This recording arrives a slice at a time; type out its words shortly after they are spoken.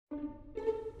Well,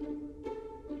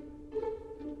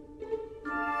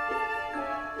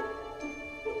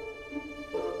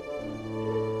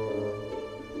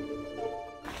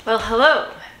 hello,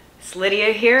 it's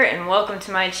Lydia here and welcome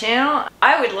to my channel.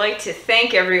 I would like to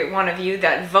thank every one of you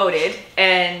that voted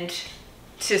and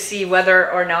to see whether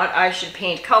or not I should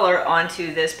paint color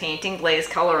onto this painting, glaze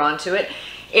color onto it.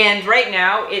 And right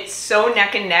now it's so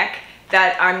neck and neck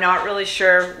that I'm not really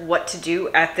sure what to do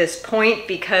at this point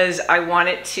because I want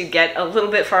it to get a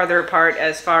little bit farther apart,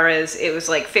 as far as it was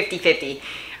like 50-50.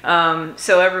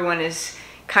 So everyone is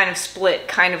kind of split,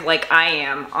 kind of like I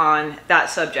am on that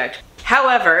subject.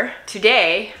 However,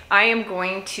 today I am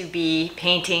going to be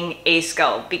painting a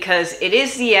skull because it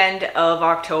is the end of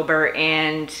October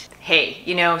and hey,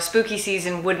 you know, spooky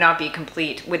season would not be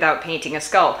complete without painting a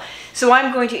skull. So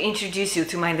I'm going to introduce you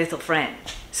to my little friend.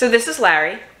 So this is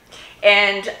Larry,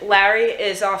 and Larry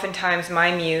is oftentimes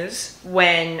my muse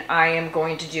when I am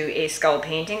going to do a skull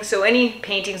painting. So any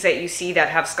paintings that you see that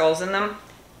have skulls in them,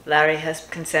 Larry has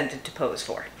consented to pose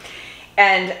for.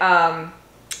 And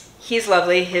he's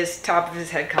lovely. His top of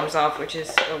his head comes off, which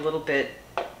is a little bit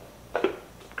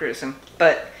gruesome,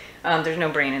 but there's no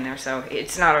brain in there, so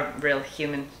it's not a real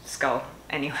human skull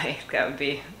anyway. That would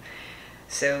be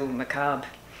so macabre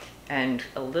and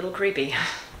a little creepy.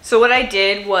 So what I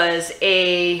did was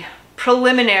a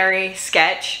preliminary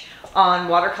sketch on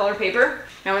watercolor paper.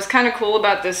 Now what's kind of cool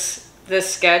about this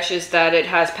sketch is that it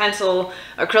has pencil,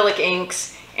 acrylic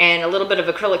inks, and a little bit of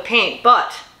acrylic paint,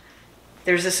 but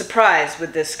there's a surprise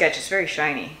with this sketch. It's very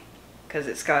shiny because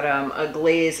it's got a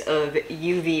glaze of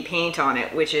UV paint on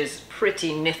it, which is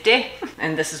pretty nifty.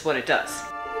 And this is what it does.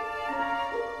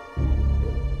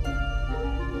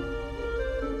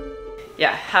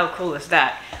 Yeah, how cool is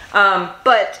that?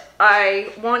 But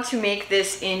I want to make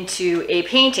this into a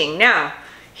painting. Now,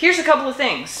 here's a couple of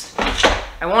things.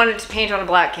 I wanted to paint on a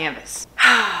black canvas.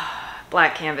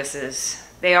 Black canvases,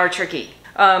 they are tricky.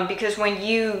 Because when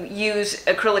you use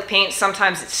acrylic paint,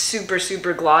 sometimes it's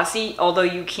super glossy, although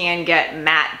you can get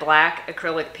matte black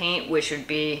acrylic paint, which would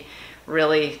be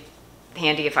really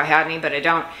handy if I had any, but I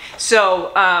don't.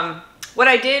 So what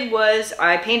I did was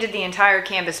I painted the entire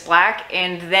canvas black,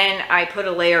 and then I put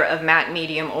a layer of matte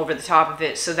medium over the top of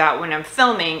it so that when I'm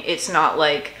filming, it's not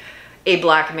like a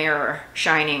black mirror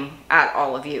shining at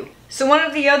all of you. So one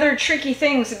of the other tricky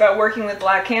things about working with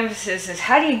black canvases is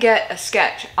how do you get a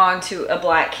sketch onto a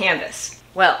black canvas?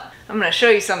 Well, I'm going to show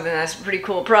you something that's a pretty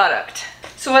cool product.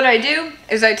 So what I do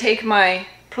is I take my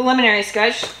preliminary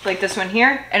sketch, like this one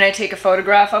here, and I take a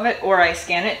photograph of it, or I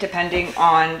scan it depending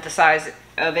on the size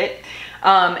of it.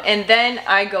 And then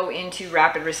I go into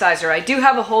rapid resizer. I do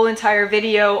have a whole entire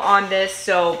video on this,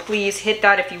 so please hit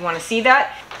that if you want to see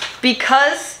that.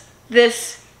 Because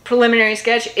this preliminary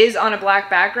sketch is on a black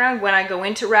background, when I go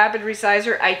into rapid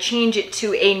resizer, I change it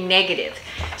to a negative.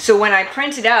 So when I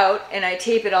print it out and I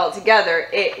tape it all together,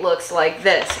 it looks like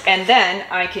this. And then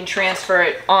I can transfer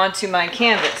it onto my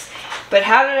canvas. But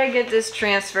how did I get this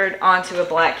transferred onto a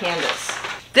black canvas?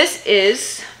 This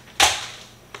is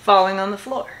falling on the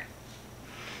floor.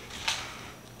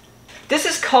 This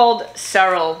is called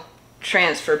Saral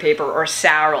transfer paper, or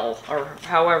Saral, or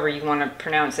however you want to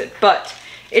pronounce it. But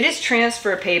it is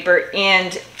transfer paper,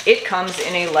 and it comes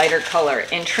in a lighter color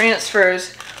and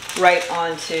transfers right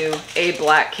onto a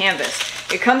black canvas.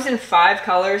 It comes in 5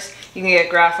 colors. You can get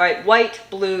graphite, white,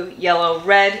 blue, yellow,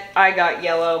 red. I got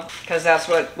yellow because that's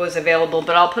what was available,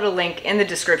 but I'll put a link in the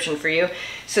description for you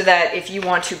so that if you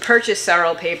want to purchase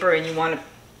Saral paper and you want to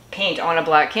paint on a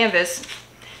black canvas,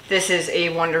 this is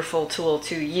a wonderful tool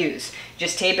to use.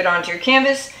 Just tape it onto your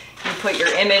canvas, you put your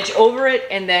image over it,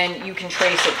 and then you can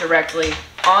trace it directly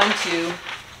onto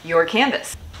your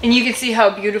canvas. And you can see how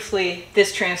beautifully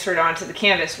this transferred onto the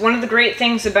canvas. One of the great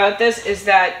things about this is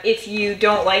that if you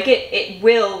don't like it, it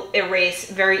will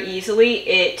erase very easily.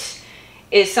 It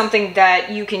is something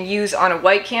that you can use on a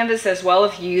white canvas as well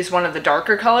if you use one of the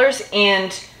darker colors,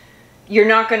 and you're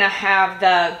not going to have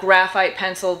the graphite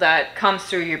pencil that comes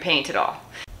through your paint at all.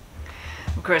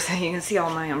 Of course, you can see all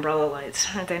my umbrella lights,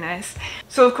 aren't they nice?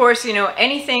 So of course, you know,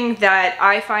 anything that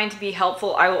I find to be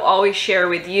helpful, I will always share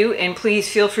with you, and please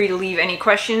feel free to leave any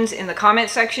questions in the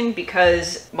comment section,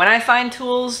 because when I find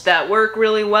tools that work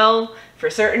really well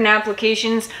for certain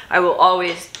applications, I will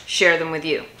always share them with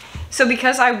you. So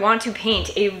because I want to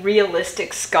paint a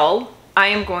realistic skull, I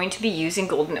am going to be using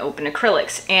Golden Open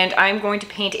Acrylics, and I'm going to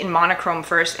paint in monochrome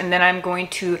first, and then I'm going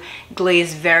to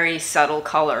glaze very subtle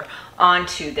color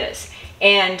onto this.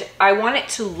 And I want it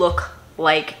to look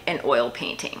like an oil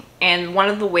painting. And one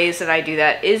of the ways that I do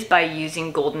that is by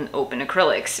using golden open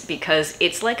acrylics, because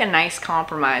it's like a nice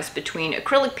compromise between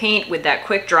acrylic paint with that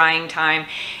quick drying time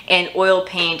and oil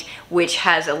paint, which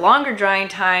has a longer drying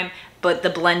time, but the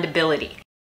blendability.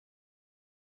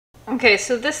 Okay,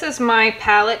 so this is my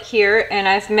palette here, and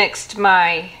I've mixed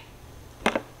my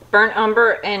burnt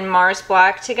umber and Mars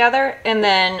black together, and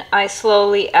then I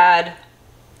slowly add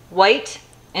white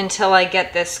until I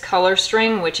get this color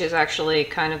string, which is actually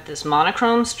kind of this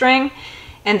monochrome string,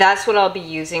 and that's what I'll be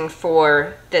using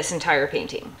for this entire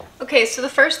painting. Okay, so the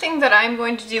first thing that I'm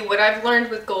going to do, what I've learned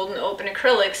with golden open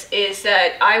acrylics, is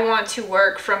that I want to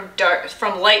work from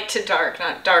light to dark,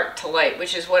 not dark to light,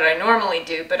 which is what I normally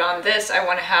do, but on this I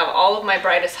want to have all of my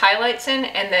brightest highlights in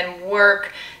and then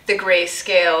work the gray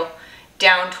scale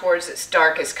down towards its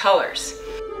darkest colors.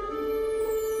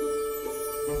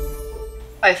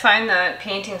 I find that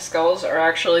painting skulls are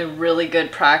actually really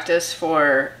good practice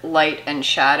for light and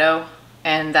shadow,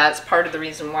 and that's part of the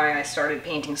reason why I started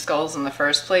painting skulls in the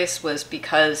first place, was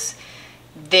because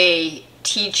they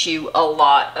teach you a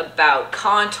lot about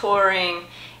contouring,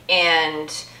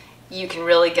 and you can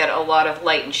really get a lot of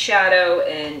light and shadow,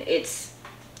 and it's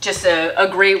just a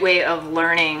great way of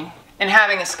learning. And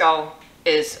having a skull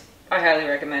is, I highly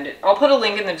recommend it. I'll put a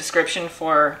link in the description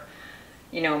for,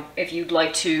 you know, if you'd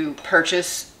like to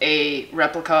purchase a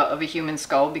replica of a human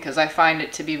skull, because I find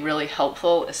it to be really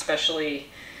helpful, especially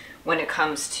when it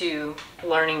comes to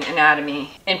learning anatomy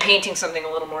and painting something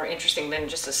a little more interesting than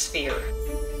just a sphere.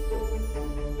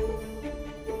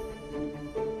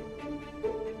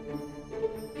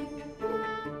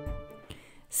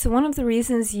 So one of the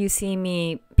reasons you see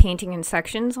me painting in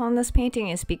sections on this painting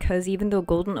is because even though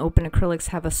golden open acrylics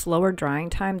have a slower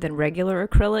drying time than regular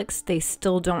acrylics, they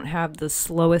still don't have the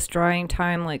slowest drying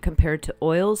time like compared to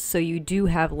oils, so you do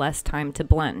have less time to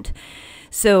blend.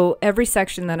 So every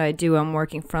section that I do, I'm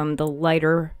working from the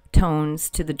lighter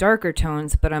tones to the darker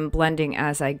tones, but I'm blending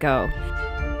as I go.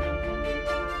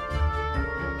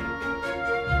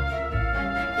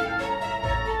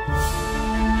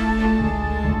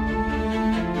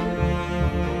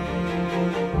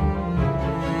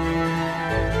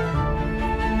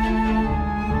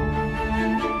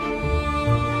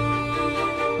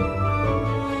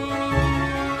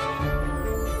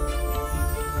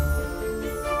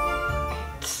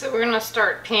 So we're gonna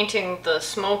start painting the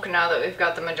smoke now that we've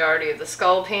got the majority of the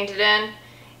skull painted in,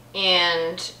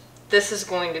 and this is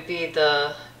going to be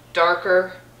the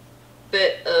darker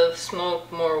bit of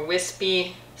smoke, more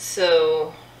wispy.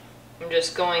 So I'm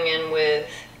just going in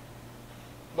with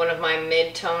one of my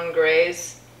mid-tone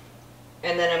grays,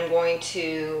 and then I'm going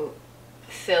to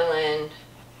fill in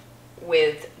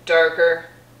with darker,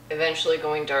 eventually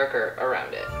going darker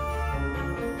around it.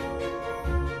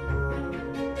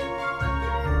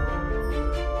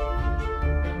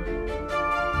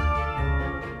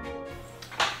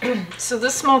 So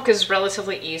this smoke is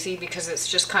relatively easy because it's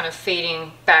just kind of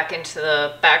fading back into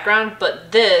the background,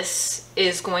 but this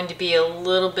is going to be a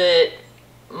little bit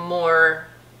more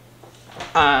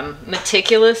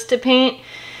meticulous to paint,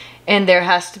 and there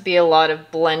has to be a lot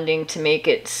of blending to make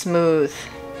it smooth.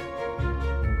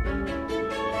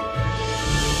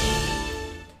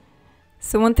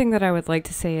 So one thing that I would like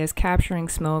to say is capturing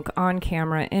smoke on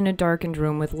camera in a darkened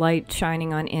room with light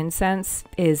shining on incense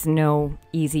is no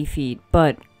easy feat,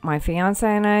 but my fiance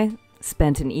and I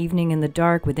spent an evening in the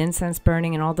dark with incense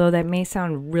burning, and although that may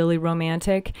sound really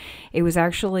romantic, it was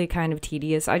actually kind of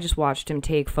tedious. I just watched him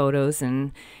take photos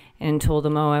and told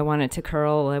him, oh, I want it to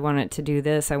curl, I want it to do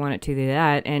this, I want it to do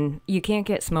that, and you can't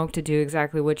get smoke to do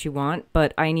exactly what you want,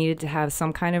 but I needed to have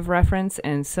some kind of reference,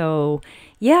 and so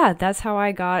yeah, that's how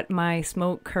I got my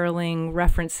smoke curling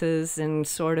references and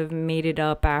sort of made it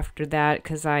up after that,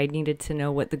 because I needed to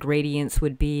know what the gradients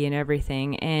would be and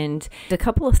everything. And a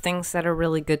couple of things that are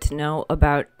really good to know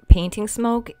about painting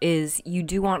smoke is you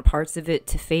do want parts of it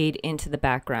to fade into the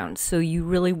background. So you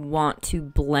really want to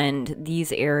blend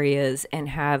these areas and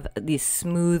have these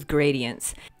smooth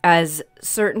gradients. As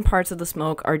certain parts of the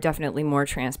smoke are definitely more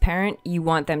transparent, you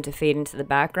want them to fade into the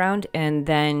background, and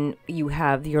then you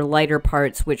have your lighter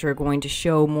parts which are going to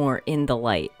show more in the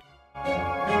light.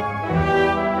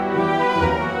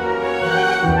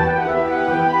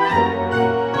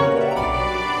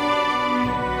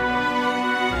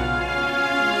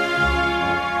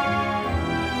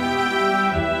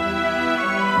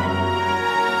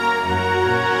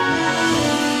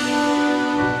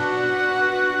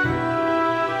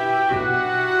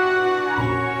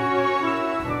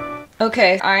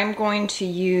 Okay, I'm going to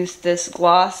use this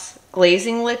gloss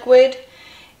glazing liquid,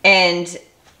 and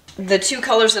The two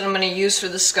colors that I'm going to use for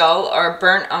the skull are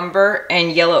burnt umber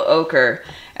and yellow ochre.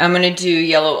 I'm going to do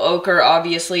yellow ochre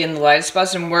obviously in the lightest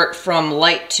spots and work from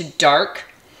light to dark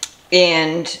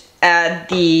and add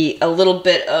a little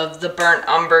bit of the burnt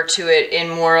umber to it in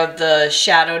more of the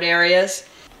shadowed areas.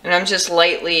 And I'm just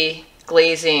lightly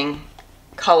glazing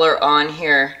color on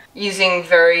here using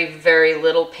very, very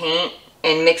little paint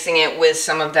and mixing it with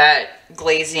some of that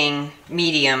glazing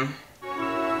medium.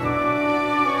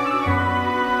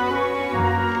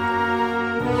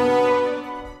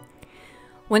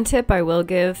 One tip I will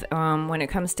give when it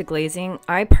comes to glazing,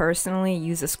 I personally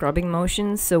use a scrubbing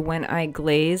motion, so when I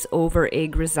glaze over a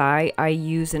grisaille, I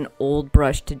use an old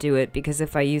brush to do it, because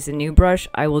if I use a new brush,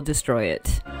 I will destroy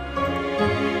it.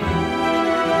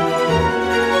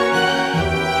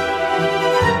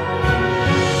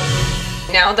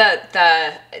 Now that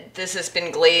this has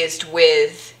been glazed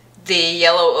with the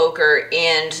yellow ochre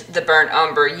and the burnt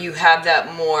umber, you have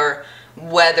that more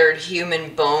weathered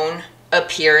human bone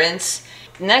appearance.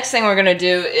 Next thing we're going to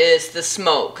do is the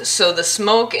smoke. So the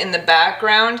smoke in the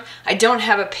background, I don't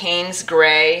have a Payne's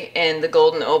Gray in the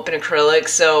Golden Open Acrylic,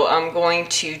 so I'm going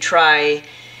to try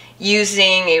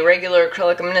using a regular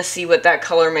acrylic. I'm going to see what that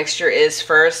color mixture is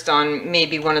first on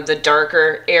maybe one of the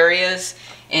darker areas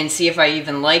and see if I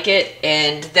even like it.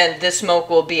 And then this smoke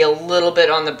will be a little bit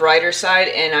on the brighter side,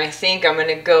 and I think I'm going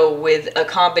to go with a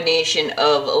combination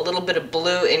of a little bit of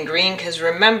blue and green, because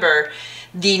remember,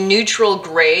 the neutral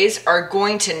grays are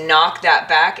going to knock that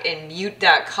back and mute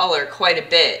that color quite a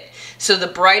bit. So the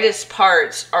brightest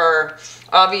parts are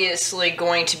obviously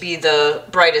going to be the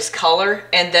brightest color,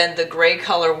 and then the gray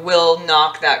color will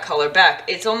knock that color back.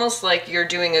 It's almost like you're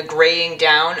doing a graying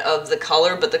down of the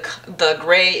color, but the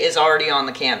gray is already on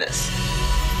the canvas.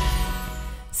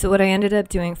 So what I ended up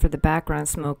doing for the background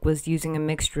smoke was using a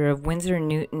mixture of Winsor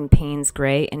Newton Payne's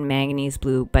Gray and Manganese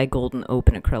Blue by Golden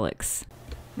Open Acrylics.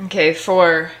 Okay,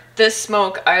 for this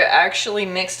smoke, I actually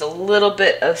mixed a little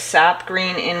bit of sap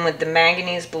green in with the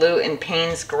manganese blue and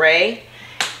Payne's Gray.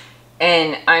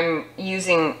 And I'm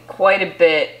using quite a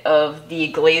bit of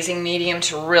the glazing medium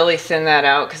to really thin that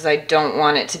out because I don't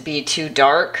want it to be too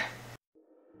dark.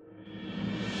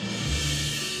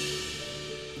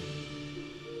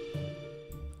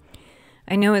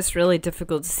 I know it's really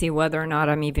difficult to see whether or not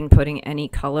I'm even putting any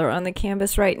color on the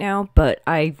canvas right now, but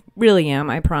I really am,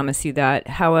 I promise you that.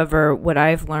 However, what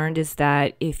I've learned is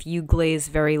that if you glaze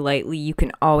very lightly, you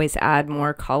can always add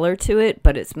more color to it,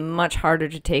 but it's much harder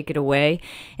to take it away.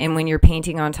 And when you're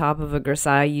painting on top of a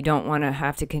grisaille, you don't want to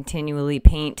have to continually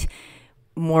paint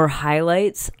more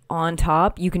highlights on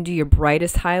top. You can do your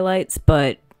brightest highlights,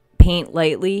 but paint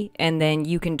lightly, and then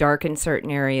you can darken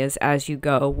certain areas as you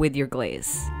go with your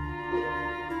glaze.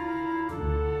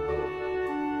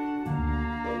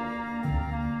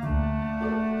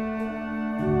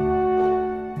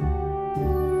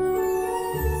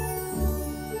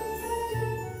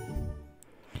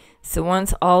 So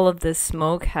once all of this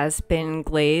smoke has been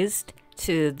glazed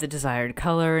to the desired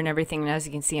color and everything, and as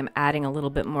you can see, I'm adding a little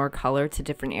bit more color to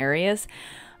different areas,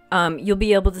 you'll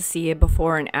be able to see a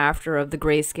before and after of the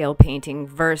grayscale painting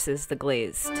versus the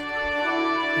glazed.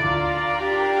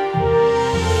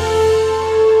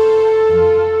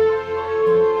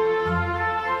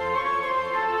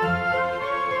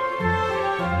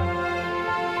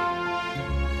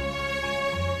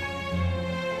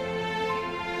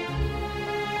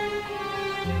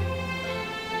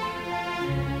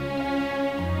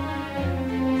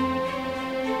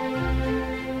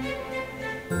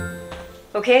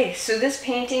 Okay, so this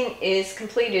painting is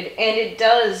completed, and it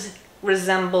does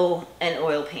resemble an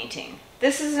oil painting.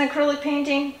 This is an acrylic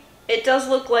painting. It does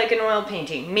look like an oil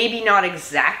painting. Maybe not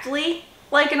exactly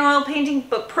like an oil painting,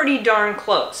 but pretty darn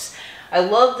close. I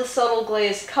love the subtle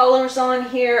glazed colors on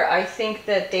here. I think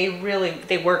that they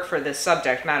work for this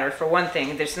subject matter. For one thing,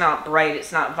 it's not bright,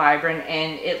 it's not vibrant,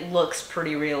 and it looks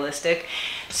pretty realistic.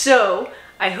 So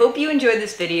I hope you enjoyed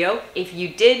this video. If you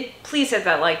did, please hit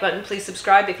that like button. Please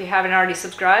subscribe if you haven't already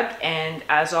subscribed. And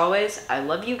as always, I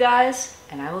love you guys,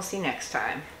 and I will see you next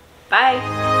time.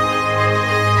 Bye.